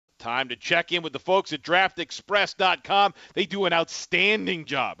Time to check in with the folks at DraftExpress.com. They do an outstanding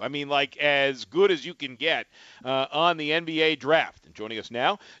job. I mean, like as good as you can get on the NBA draft. And joining us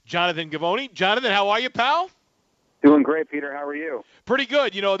now, Jonathan Givony. Jonathan, how are you, pal? Doing great, Peter. How are you? Pretty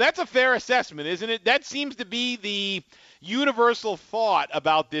good. You know, that's a fair assessment, isn't it? That seems to be the universal thought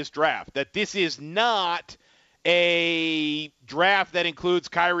about this draft, that this is not a draft that includes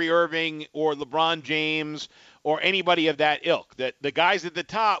Kyrie Irving or LeBron James or anybody of that ilk, that the guys at the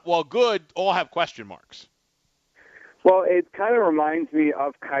top, while good, all have question marks. Well, it kind of reminds me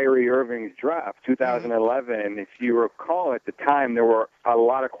of Kyrie Irving's draft, 2011. If you recall, at the time, there were a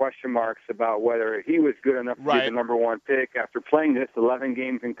lot of question marks about whether he was good enough to be the number one pick. After playing just 11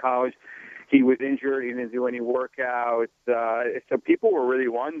 games in college, he was injured. He didn't do any workouts. So people were really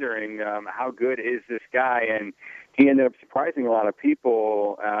wondering how good is this guy, and he ended up surprising a lot of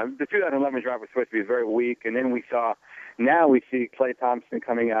people. The 2011 draft was supposed to be very weak, and then now we see Klay Thompson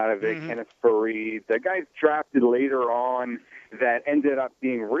coming out of it, Kenneth Faried, the guys drafted later on that ended up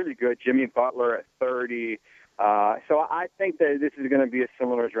being really good, Jimmy Butler at 30. So I think that this is going to be a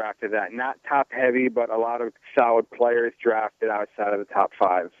similar draft to that. Not top-heavy, but a lot of solid players drafted outside of the top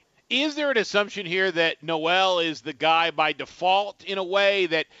five. Is there an assumption here that Noel is the guy by default in a way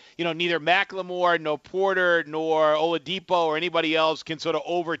that, you know, neither McLemore, nor Porter, nor Oladipo or anybody else can sort of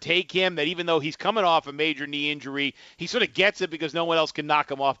overtake him, that even though he's coming off a major knee injury, he sort of gets it because no one else can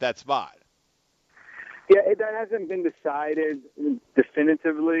knock him off that spot? Yeah, that hasn't been decided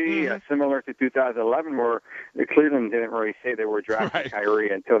definitively, similar to 2011, where Cleveland didn't really say they were drafting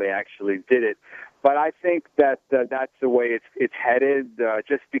Kyrie until they actually did it. But I think that that's the way it's headed,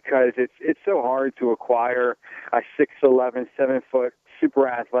 just because it's so hard to acquire a 6'11", 7-foot, super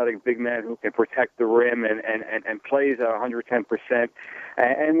athletic big man who can protect the rim and plays at 110%.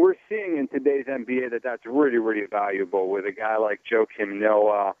 And we're seeing in today's NBA that that's really, really valuable with a guy like Joakim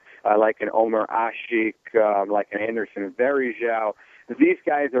Noah, like an Omer Ashik, like an Anderson Varejao. These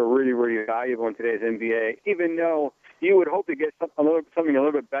guys are really, really valuable in today's NBA, even though you would hope to get something a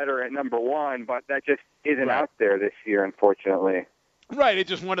little bit better at number one, but that just isn't out there this year, unfortunately. Right, it's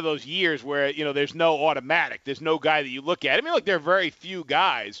just one of those years where, you know, there's no automatic. There's no guy that you look at. I mean, look, there are very few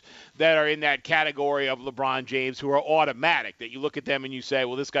guys that are in that category of LeBron James who are automatic, that you look at them and you say,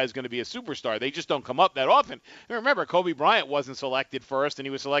 well, this guy's going to be a superstar. They just don't come up that often. And remember, Kobe Bryant wasn't selected first, and he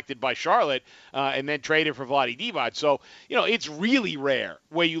was selected by Charlotte and then traded for Vlade Divac. So, you know, it's really rare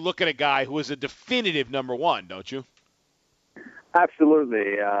where you look at a guy who is a definitive number one, don't you?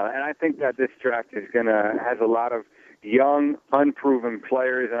 Absolutely, and I think that this draft has a lot of young, unproven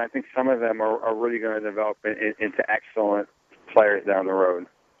players, and I think some of them are really going to develop into excellent players down the road.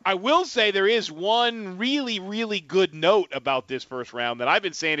 I will say there is one really, really good note about this first round that I've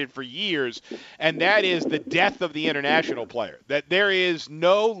been saying it for years, and that is the death of the international player. That there is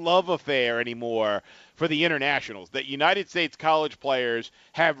no love affair anymore for the internationals, that United States college players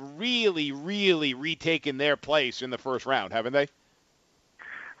have really, really retaken their place in the first round, haven't they?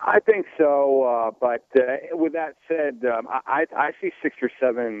 I think so, but with that said, I see 6 or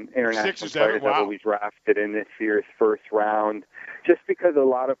 7 international players that will be drafted in this year's first round, just because a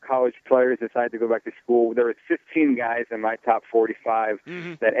lot of college players decide to go back to school. There were 15 guys in my top 45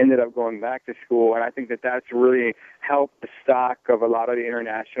 that ended up going back to school, and I think that that's really helped the stock of a lot of the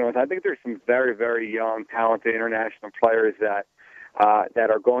internationals. I think there's some very, very young, talented international players that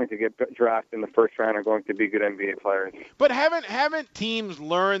are going to get drafted in the first round are going to be good NBA players. But haven't teams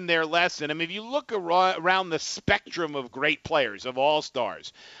learned their lesson? I mean, if you look around the spectrum of great players, of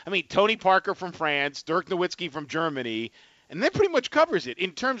all-stars, I mean, Tony Parker from France, Dirk Nowitzki from Germany, and that pretty much covers it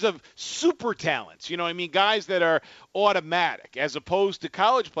in terms of super talents. You know, I mean, guys that are automatic, as opposed to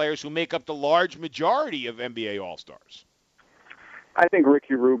college players who make up the large majority of NBA all-stars. I think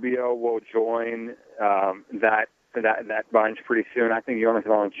Ricky Rubio will join that bunch pretty soon. I think Jonas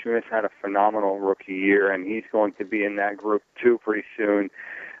Valanciunas had a phenomenal rookie year, and he's going to be in that group too pretty soon.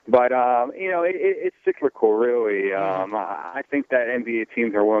 But you know, it's cyclical, really. I think that NBA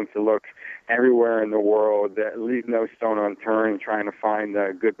teams are willing to look everywhere in the world, that leave no stone unturned, trying to find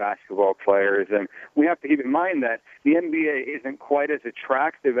good basketball players. And we have to keep in mind that the NBA isn't quite as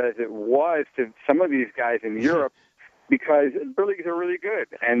attractive as it was to some of these guys in Europe, because the leagues are really good,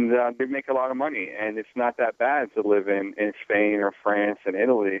 and they make a lot of money, and it's not that bad to live in Spain or France and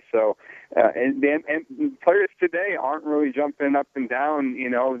Italy. So and players today aren't really jumping up and down. You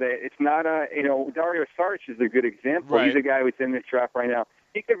know, it's not Dario Saric is a good example. Right. He's a guy who's in this draft right now.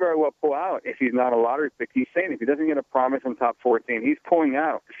 He could very well pull out if he's not a lottery pick. He's saying if he doesn't get a promise on top 14, he's pulling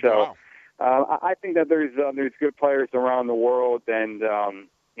out. So I think that there's good players around the world, and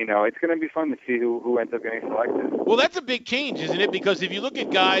it's going to be fun to see who ends up getting selected. Well, that's a big change, isn't it? Because if you look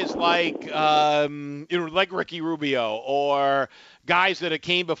at guys like like Ricky Rubio or guys that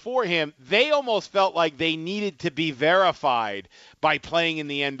came before him, they almost felt like they needed to be verified by playing in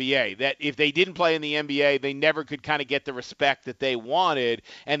the NBA. That if they didn't play in the NBA, they never could kind of get the respect that they wanted,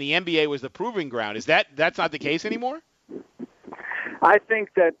 and the NBA was the proving ground. That's not the case anymore? I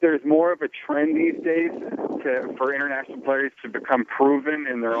think that there's more of a trend these days for international players to become proven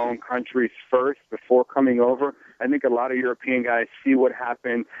in their own countries first before coming over. I think a lot of European guys see what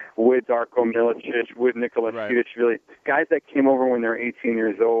happened with Darko Milicic, with Nikola Sviatoshvili, guys that came over when they're 18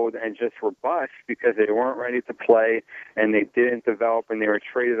 years old and just were bust because they weren't ready to play and they didn't develop and they were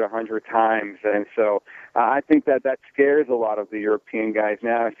traded 100 times. And so I think that scares a lot of the European guys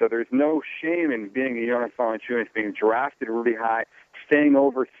now. So there's no shame in being a Jonas Valanciunas, being drafted really high, staying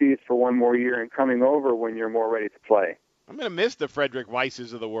overseas for one more year and coming over when you're more ready to play. I'm going to miss the Frederick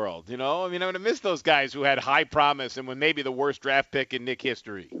Weisses of the world, I'm going to miss those guys who had high promise and were maybe the worst draft pick in Knicks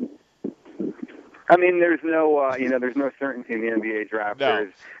history. I mean, there's no certainty in the NBA draft. No.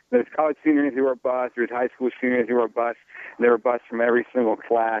 There's college seniors who are bust. There's high school seniors who are bust. They were bust from every single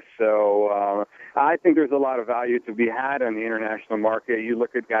class. So I think there's a lot of value to be had on the international market. You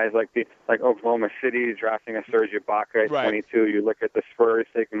look at guys like Oklahoma City drafting a Serge Ibaka at 22. You look at the Spurs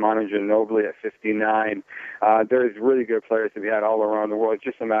taking Manu Ginobili at 59. There's really good players to be had all around the world. It's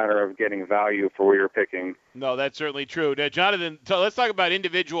just a matter of getting value for where you're picking. No, that's certainly true. Now, Jonathan, so let's talk about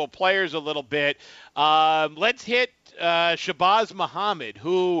individual players a little bit. Let's hit Shabazz Muhammad,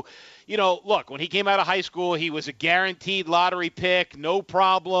 who, look, when he came out of high school, he was a guaranteed lottery pick, no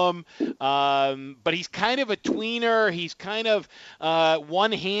problem. But he's kind of a tweener. He's kind of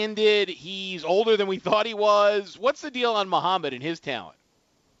one-handed. He's older than we thought he was. What's the deal on Muhammad and his talent?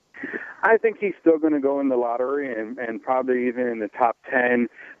 I think he's still going to go in the lottery and probably even in the top 10,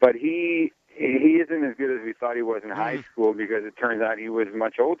 but he isn't as good as we thought he was in high school because it turns out he was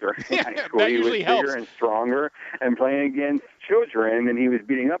much older in high school. He was bigger and stronger and playing against children, and he was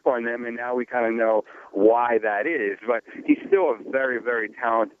beating up on them, and now we kind of know why that is. But he's still a very, very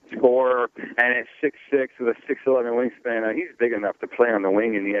talented scorer, and at 6'6", with a 6'11" wingspan, he's big enough to play on the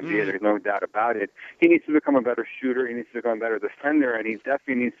wing in the NBA. There's no doubt about it. He needs to become a better shooter. He needs to become a better defender, and he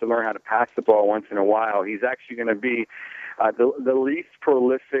definitely needs to learn how to pass the ball once in a while. He's actually going to be the least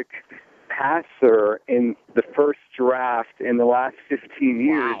prolific passer in the first draft in the last 15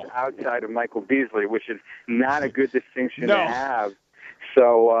 years outside of Michael Beasley, which is not a good distinction to have.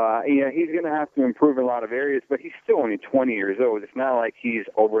 So, he's going to have to improve in a lot of areas, but he's still only 20 years old. It's not like he's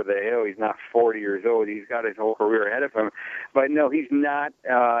over the hill. He's not 40 years old. He's got his whole career ahead of him. But, no, he's not,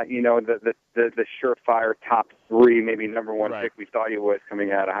 the surefire top 3, maybe number 1 pick we thought he was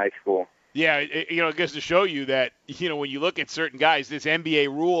coming out of high school. Yeah, it goes to show you that, when you look at certain guys, this NBA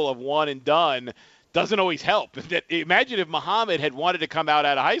rule of one and done doesn't always help. Imagine if Muhammad had wanted to come out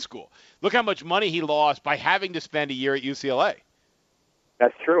of high school. Look how much money he lost by having to spend a year at UCLA.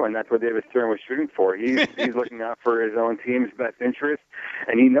 That's true, and that's what David Stern was shooting for. He's looking out for his own team's best interest,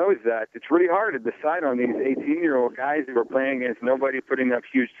 and he knows that. It's really hard to decide on these 18-year-old guys who are playing against nobody putting up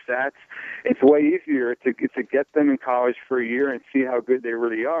huge stats. It's way easier to get them in college for a year and see how good they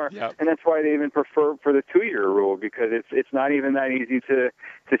really are, and that's why they even prefer for the 2-year rule, because it's not even that easy to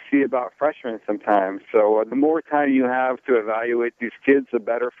see about freshmen sometimes. So the more time you have to evaluate these kids, the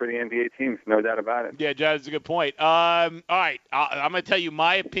better for the NBA teams, no doubt about it. Yeah, John, that's a good point. All right, I'm going to tell you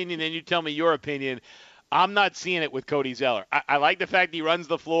my opinion, and you tell me your opinion. I'm not seeing it with Cody Zeller. I like the fact he runs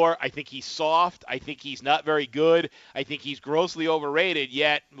the floor. I think he's soft. I think he's not very good. I think he's grossly overrated,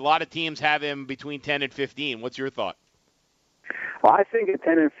 yet a lot of teams have him between 10 and 15. What's your thought? Well, I think at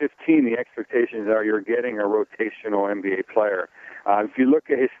 10 and 15, the expectations are you're getting a rotational NBA player. If you look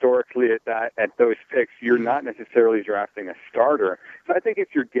at historically at those picks, you're not necessarily drafting a starter. So I think if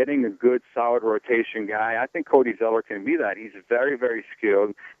you're getting a good, solid rotation guy, I think Cody Zeller can be that. He's very, very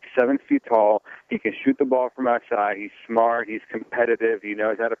skilled, 7 feet tall. He can shoot the ball from outside. He's smart. He's competitive. He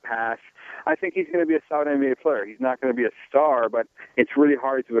knows how to pass. I think he's going to be a solid NBA player. He's not going to be a star, but it's really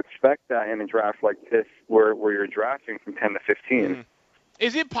hard to expect that in a draft like this where you're drafting from 10 to 15.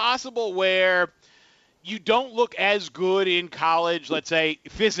 Is it possible where you don't look as good in college, let's say,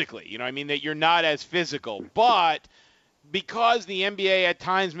 physically, that you're not as physical, but because the NBA at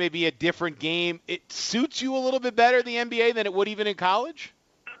times may be a different game, it suits you a little bit better, the NBA, than it would even in college?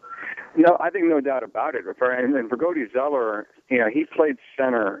 No, I think no doubt about it. And for Cody Zeller, he played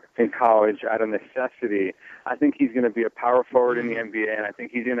center in college out of necessity I think he's going to be a power forward in the NBA, and I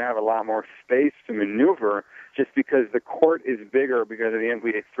think he's going to have a lot more space to maneuver just because the court is bigger because of the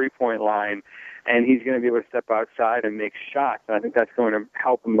NBA three-point line, and he's going to be able to step outside and make shots. And I think that's going to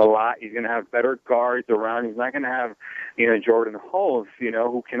help him a lot. He's going to have better guards around. He's not going to have, Jordan Hulls,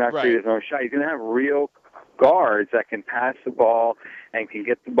 who cannot create his own shot. He's going to have real guards that can pass the ball and can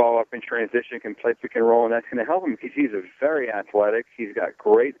get the ball up in transition, can play pick and roll, and that's going to help him because he's a very athletic. He's got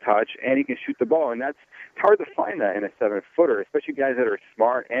great touch, and he can shoot the ball, and it's hard to find that in a 7-footer, especially guys that are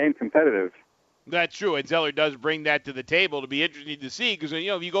smart and competitive. That's true, and Zeller does bring that to the table. It'll be interesting to see because,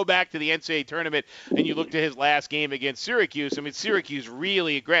 if you go back to the NCAA tournament and you look to his last game against Syracuse, Syracuse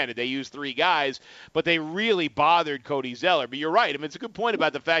really, granted, they used 3 guys, but they really bothered Cody Zeller. But you're right. It's a good point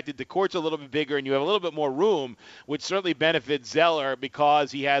about the fact that the court's a little bit bigger and you have a little bit more room, which certainly benefits Zeller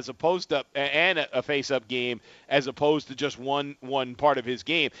because he has a post-up and a face-up game as opposed to just one part of his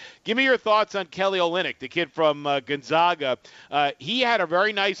game. Give me your thoughts on Kelly Olynyk, the kid from Gonzaga. He had a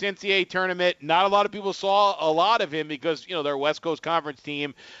very nice NCAA tournament. Not a lot of people saw a lot of him because, they're a West Coast Conference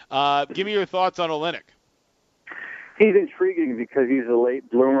team. Give me your thoughts on Olynyk. He's intriguing because he's a late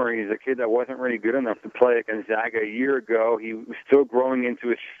bloomer. He's a kid that wasn't really good enough to play at Gonzaga a year ago. He was still growing into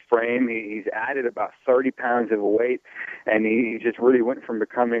his frame. He's added about 30 pounds of weight, and he just really went from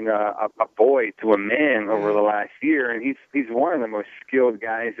becoming a boy to a man over the last year. And he's one of the most skilled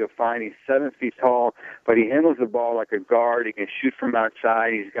guys you'll find. He's 7 feet tall, but he handles the ball like a guard. He can shoot from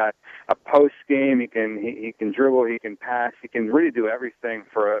outside. He's got a post game. He can dribble. He can pass. He can really do everything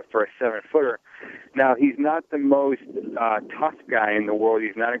for a 7-footer. Now, he's not the most tough guy in the world.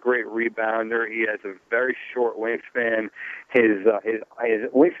 He's not a great rebounder. He has a very short wingspan. His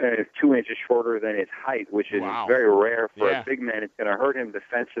wingspan is 2 inches shorter than his height, which is very rare for a big man. It's going to hurt him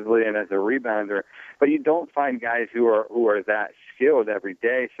defensively and as a rebounder. But you don't find guys who are that skilled every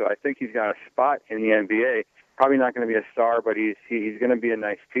day. So I think he's got a spot in the NBA. Probably not going to be a star, but he's going to be a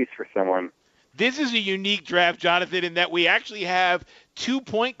nice piece for someone. This is a unique draft, Jonathan, in that we actually have 2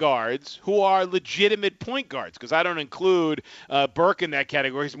 point guards who are legitimate point guards, because I don't include Burke in that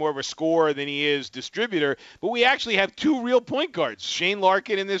category. He's more of a scorer than he is distributor. But we actually have 2 real point guards. Shane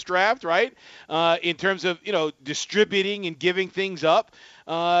Larkin in this draft, right, in terms of, distributing and giving things up.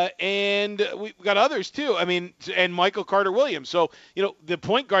 And we've got others, too. And Michael Carter-Williams. So, the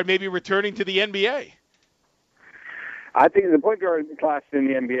point guard may be returning to the NBA. I think the point guard class in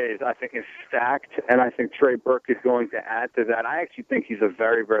the NBA is stacked, and I think Trey Burke is going to add to that. I actually think he's a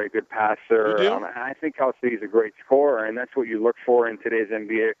very, very good passer. And I think also he's a great scorer, and that's what you look for in today's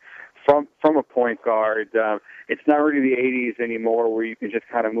NBA from a point guard. It's not really the 80s anymore where you can just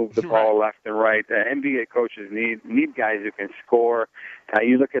kind of move the ball left and right. NBA coaches need guys who can score.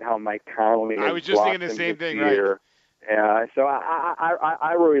 You look at how Mike Conley I was just thinking the same thing, right? So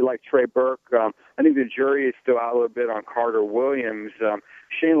I really like Trey Burke. I think the jury is still out a little bit on Carter Williams.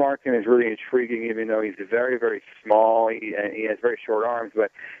 Shane Larkin is really intriguing, even though he's very, very small. He has very short arms,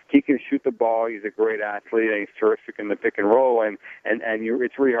 but he can shoot the ball. He's a great athlete, and he's terrific in the pick and roll. And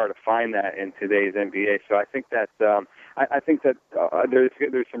it's really hard to find that in today's NBA. So I think that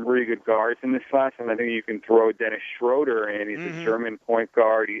there's some really good guards in this class, and I think you can throw Dennis Schroeder in. He's a German point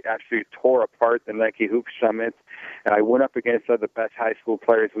guard. He absolutely tore apart the Nike Hoop Summit. And I went up against the best high school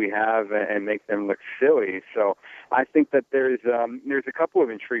players we have and make them look silly. So I think that there's a couple of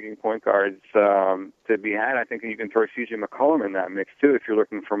intriguing point guards to be had. I think you can throw C.J. McCollum in that mix too if you're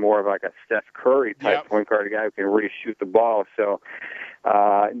looking for more of like a Steph Curry type point guard, a guy who can really shoot the ball. So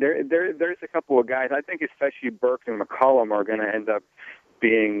there's a couple of guys. I think especially Burke and McCollum are going to end up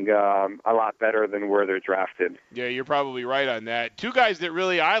being a lot better than where they're drafted. Yeah, you're probably right on that. 2 guys that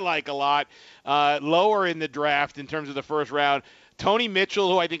really I like a lot lower in the draft in terms of the first round. Tony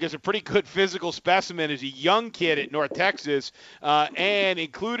Mitchell, who I think is a pretty good physical specimen, is a young kid at North Texas, and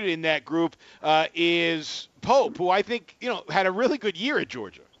included in that group is Pope, who I think had a really good year at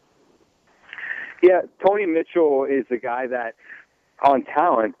Georgia. Yeah, Tony Mitchell is the guy that on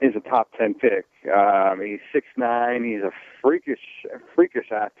talent is a top 10 pick. He's 6'9". He's a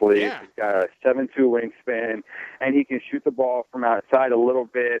freakish athlete. Yeah. He's got a 7'2" wingspan, and he can shoot the ball from outside a little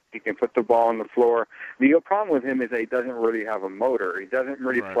bit. He can put the ball on the floor. The problem with him is that he doesn't really have a motor. He doesn't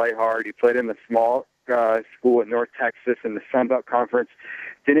really play hard. He played in the small school at North Texas in the Sun Belt Conference.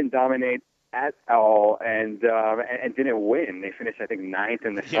 Didn't dominate at all, and didn't win. They finished, I think, 9th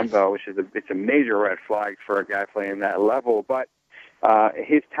in the Sun Belt, which is it's a major red flag for a guy playing that level. But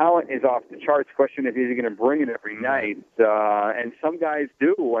his talent is off the charts. Question is he going to bring it every night? And some guys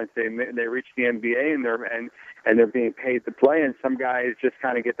do once they reach the NBA and they're being paid to play. And some guys just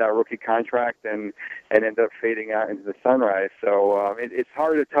kind of get that rookie contract and end up fading out into the sunrise. So it's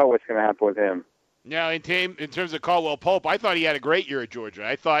hard to tell what's going to happen with him. Now, in terms of Caldwell Pope, I thought he had a great year at Georgia.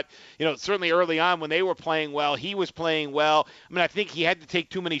 I thought, certainly early on when they were playing well, he was playing well. I mean, I think he had to take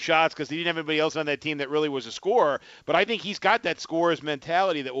too many shots because he didn't have anybody else on that team that really was a scorer. But I think he's got that scorer's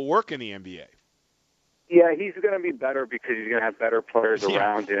mentality that will work in the NBA. Yeah, he's going to be better because he's going to have better players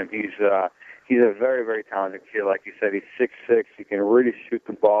around him. He's a very, very talented kid. Like you said, he's 6'6". He can really shoot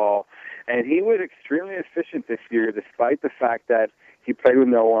the ball. And he was extremely efficient this year, despite the fact that he played with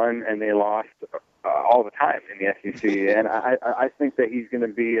no one and they lost all the time in the SEC. And I think that he's going to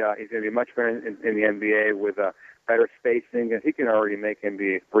be much better in the NBA with better spacing. And he can already make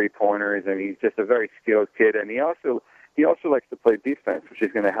NBA three-pointers, and he's just a very skilled kid. And he also likes to play defense, which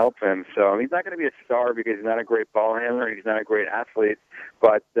is going to help him. So he's not going to be a star because he's not a great ball handler. He's not a great athlete.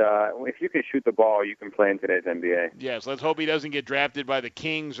 But if you can shoot the ball, you can play in today's NBA. Yes, let's hope he doesn't get drafted by the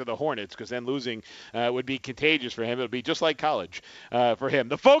Kings or the Hornets, because then losing would be contagious for him. It would be just like college for him.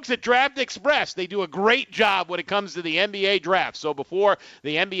 The folks at DraftExpress, they do a great job when it comes to the NBA draft. So before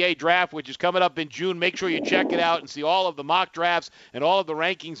the NBA draft, which is coming up in June, make sure you check it out and see all of the mock drafts and all of the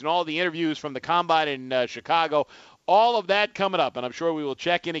rankings and all of the interviews from the Combine in Chicago. All of that coming up, and I'm sure we will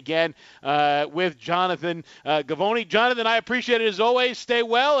check in again with Jonathan Givony. Jonathan, I appreciate it as always. Stay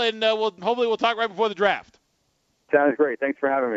well, and hopefully we'll talk right before the draft. Sounds great. Thanks for having me.